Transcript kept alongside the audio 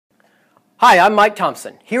Hi, I'm Mike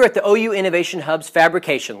Thompson, here at the OU Innovation Hub's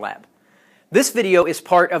Fabrication Lab. This video is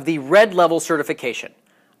part of the Red Level certification.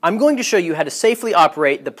 I'm going to show you how to safely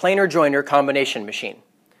operate the planer joiner combination machine.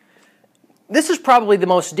 This is probably the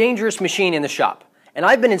most dangerous machine in the shop, and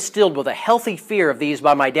I've been instilled with a healthy fear of these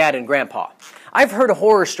by my dad and grandpa. I've heard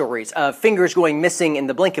horror stories of fingers going missing in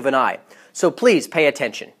the blink of an eye, so please pay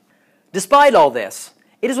attention. Despite all this,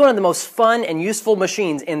 it is one of the most fun and useful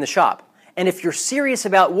machines in the shop, and if you're serious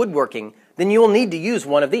about woodworking, then you will need to use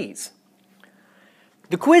one of these.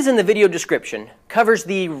 The quiz in the video description covers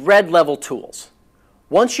the Red Level tools.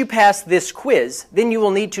 Once you pass this quiz, then you will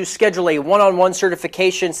need to schedule a one-on-one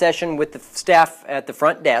certification session with the staff at the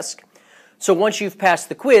front desk. So once you've passed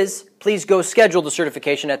the quiz, please go schedule the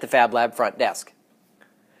certification at the Fab Lab front desk.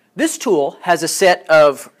 This tool has a set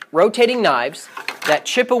of rotating knives that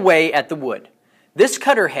chip away at the wood. This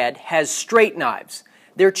cutter head has straight knives.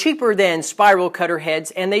 They're cheaper than spiral cutter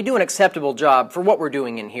heads, and they do an acceptable job for what we're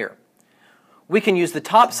doing in here. We can use the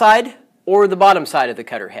top side or the bottom side of the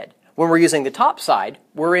cutter head. When we're using the top side,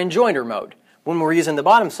 we're in joiner mode. When we're using the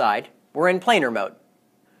bottom side, we're in planer mode.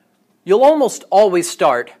 You'll almost always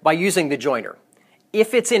start by using the joiner.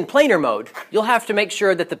 If it's in planer mode, you'll have to make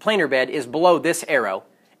sure that the planer bed is below this arrow,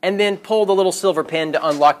 and then pull the little silver pin to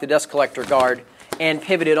unlock the dust collector guard and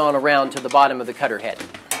pivot it on around to the bottom of the cutter head.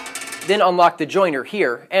 Then unlock the joiner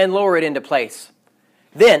here and lower it into place.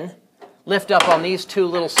 Then lift up on these two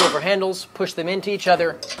little silver handles, push them into each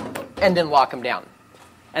other, and then lock them down.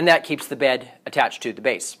 And that keeps the bed attached to the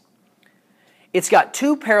base. It's got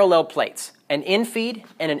two parallel plates, an infeed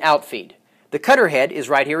and an outfeed. The cutter head is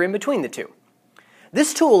right here in between the two.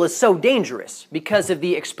 This tool is so dangerous because of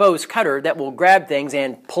the exposed cutter that will grab things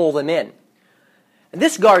and pull them in.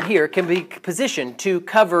 This guard here can be positioned to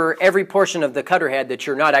cover every portion of the cutter head that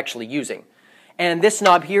you're not actually using. And this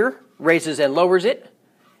knob here raises and lowers it,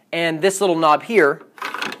 and this little knob here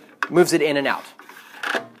moves it in and out.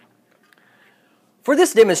 For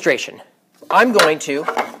this demonstration, I'm going to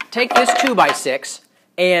take this 2x6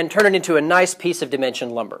 and turn it into a nice piece of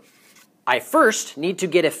dimension lumber. I first need to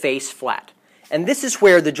get a face flat, and this is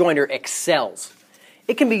where the joiner excels.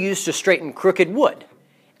 It can be used to straighten crooked wood.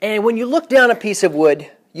 And when you look down a piece of wood,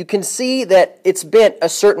 you can see that it's bent a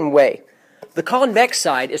certain way. The convex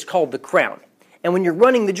side is called the crown. And when you're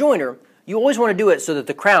running the joiner, you always want to do it so that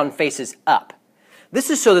the crown faces up. This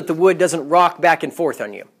is so that the wood doesn't rock back and forth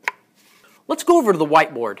on you. Let's go over to the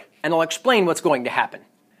whiteboard, and I'll explain what's going to happen.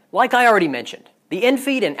 Like I already mentioned, the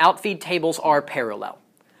infeed and outfeed tables are parallel.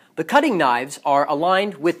 The cutting knives are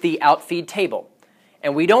aligned with the outfeed table,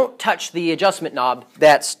 and we don't touch the adjustment knob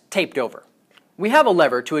that's taped over. We have a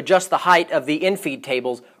lever to adjust the height of the infeed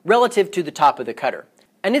tables relative to the top of the cutter.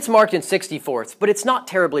 And it's marked in 64ths, but it's not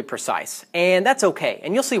terribly precise, and that's okay,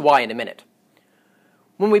 and you'll see why in a minute.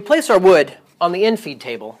 When we place our wood on the infeed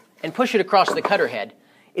table and push it across the cutter head,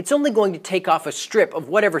 it's only going to take off a strip of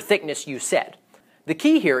whatever thickness you set. The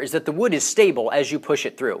key here is that the wood is stable as you push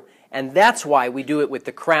it through, and that's why we do it with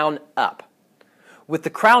the crown up. With the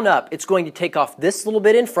crown up, it's going to take off this little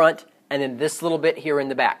bit in front and then this little bit here in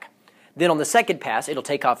the back. Then on the second pass, it'll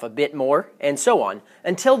take off a bit more, and so on,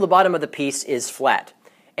 until the bottom of the piece is flat,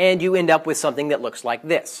 and you end up with something that looks like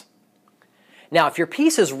this. Now, if your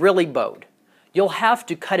piece is really bowed, you'll have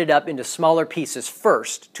to cut it up into smaller pieces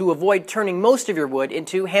first to avoid turning most of your wood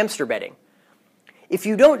into hamster bedding. If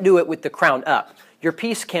you don't do it with the crown up, your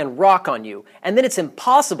piece can rock on you, and then it's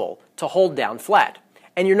impossible to hold down flat,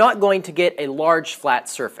 and you're not going to get a large flat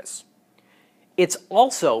surface. It's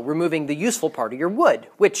also removing the useful part of your wood,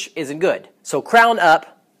 which isn't good. So crown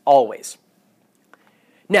up, always.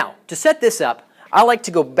 Now, to set this up, I like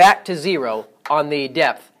to go back to 0 on the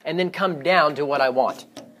depth and then come down to what I want.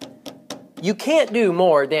 You can't do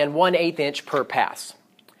more than 1/8 inch per pass.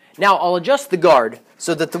 Now, I'll adjust the guard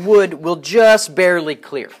so that the wood will just barely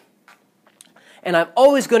clear. And I'm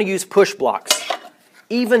always going to use push blocks,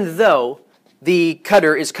 even though the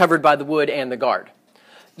cutter is covered by the wood and the guard.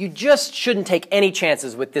 You just shouldn't take any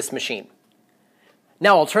chances with this machine.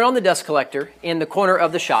 Now I'll turn on the dust collector in the corner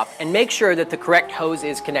of the shop and make sure that the correct hose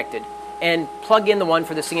is connected, and plug in the one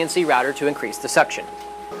for the CNC router to increase the suction.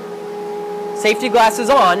 Safety glasses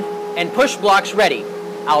on and push blocks ready.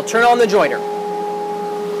 I'll turn on the joiner.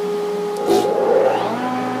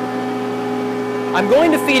 I'm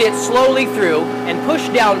going to feed it slowly through and push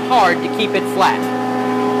down hard to keep it flat.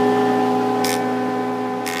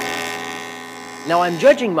 Now I'm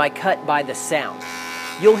judging my cut by the sound.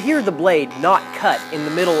 You'll hear the blade not cut in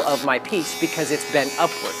the middle of my piece because it's bent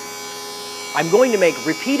upward. I'm going to make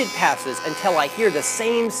repeated passes until I hear the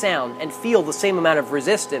same sound and feel the same amount of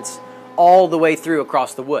resistance all the way through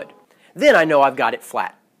across the wood. Then I know I've got it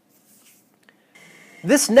flat.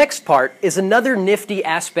 This next part is another nifty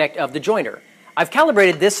aspect of the joiner. I've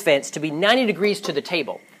calibrated this fence to be 90 degrees to the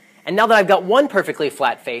table. And now that I've got one perfectly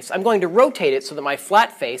flat face, I'm going to rotate it so that my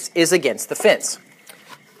flat face is against the fence.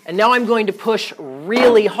 And now I'm going to push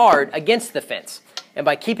really hard against the fence. And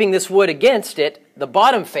by keeping this wood against it, the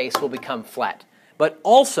bottom face will become flat, but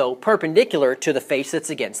also perpendicular to the face that's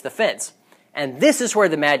against the fence. And this is where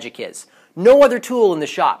the magic is. No other tool in the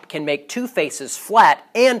shop can make two faces flat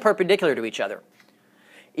and perpendicular to each other.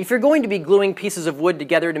 If you're going to be gluing pieces of wood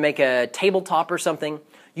together to make a tabletop or something,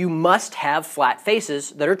 you must have flat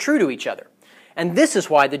faces that are true to each other. And this is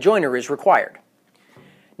why the joiner is required.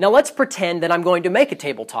 Now let's pretend that I'm going to make a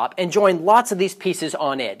tabletop and join lots of these pieces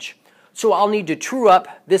on edge. So I'll need to true up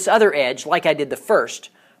this other edge like I did the first,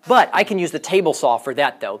 but I can use the table saw for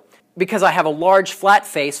that though, because I have a large flat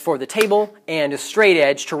face for the table and a straight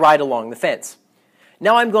edge to ride along the fence.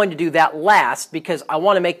 Now I'm going to do that last because I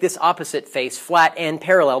want to make this opposite face flat and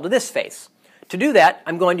parallel to this face. To do that,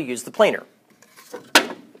 I'm going to use the planer.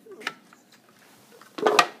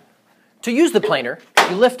 To use the planer,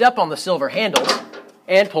 you lift up on the silver handles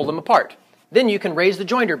and pull them apart. Then you can raise the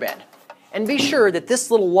joiner bed. And be sure that this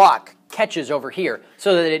little lock catches over here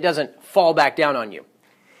so that it doesn't fall back down on you.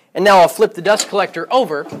 And now I'll flip the dust collector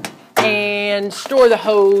over and store the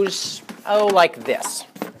hose, like this.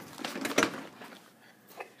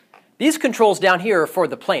 These controls down here are for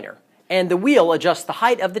the planer, and the wheel adjusts the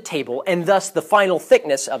height of the table and thus the final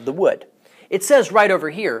thickness of the wood. It says right over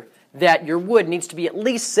here that your wood needs to be at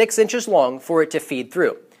least 6 inches long for it to feed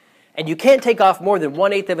through. And you can't take off more than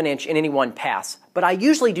 1/8 of an inch in any one pass, but I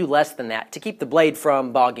usually do less than that to keep the blade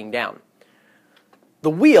from bogging down. The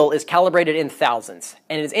wheel is calibrated in thousandths,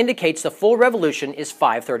 and it indicates the full revolution is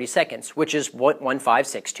 5/30 seconds, which is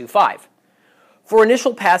 15625. For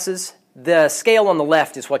initial passes, the scale on the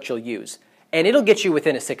left is what you'll use, and it'll get you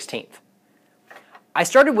within a 1/16. I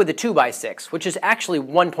started with a 2x6, which is actually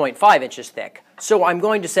 1.5 inches thick, so I'm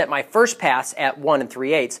going to set my first pass at 1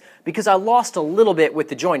 3/8 because I lost a little bit with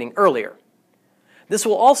the joining earlier. This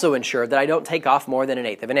will also ensure that I don't take off more than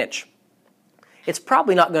 1/8 of an inch. It's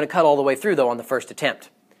probably not going to cut all the way through though on the first attempt.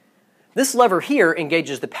 This lever here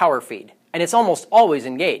engages the power feed, and it's almost always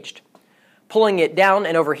engaged. Pulling it down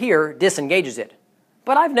and over here disengages it,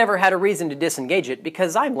 but I've never had a reason to disengage it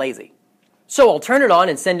because I'm lazy. So I'll turn it on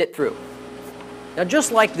and send it through. Now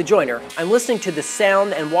just like the joiner, I'm listening to the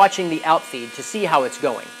sound and watching the outfeed to see how it's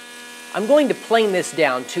going. I'm going to plane this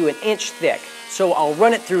down to 1 inch thick, so I'll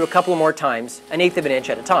run it through a couple more times, 1/8 of an inch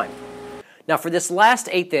at a time. Now for this last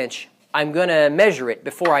 1/8 inch, I'm going to measure it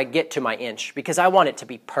before I get to my inch because I want it to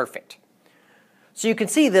be perfect. So you can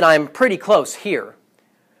see that I'm pretty close here.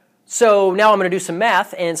 So now I'm going to do some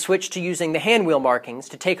math and switch to using the hand wheel markings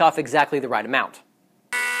to take off exactly the right amount.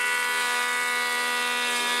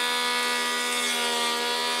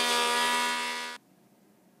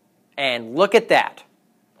 And look at that.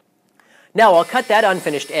 Now I'll cut that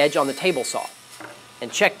unfinished edge on the table saw.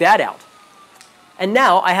 And check that out. And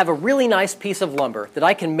now I have a really nice piece of lumber that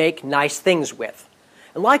I can make nice things with.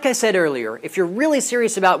 And like I said earlier, if you're really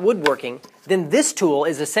serious about woodworking, then this tool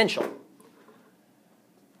is essential.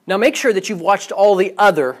 Now make sure that you've watched all the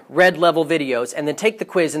other red level videos and then take the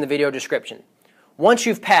quiz in the video description. Once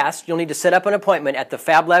you've passed, you'll need to set up an appointment at the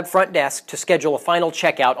FabLab front desk to schedule a final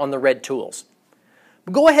checkout on the red tools.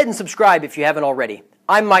 But go ahead and subscribe if you haven't already.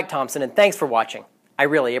 I'm Mike Thompson, and thanks for watching. I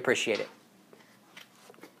really appreciate it.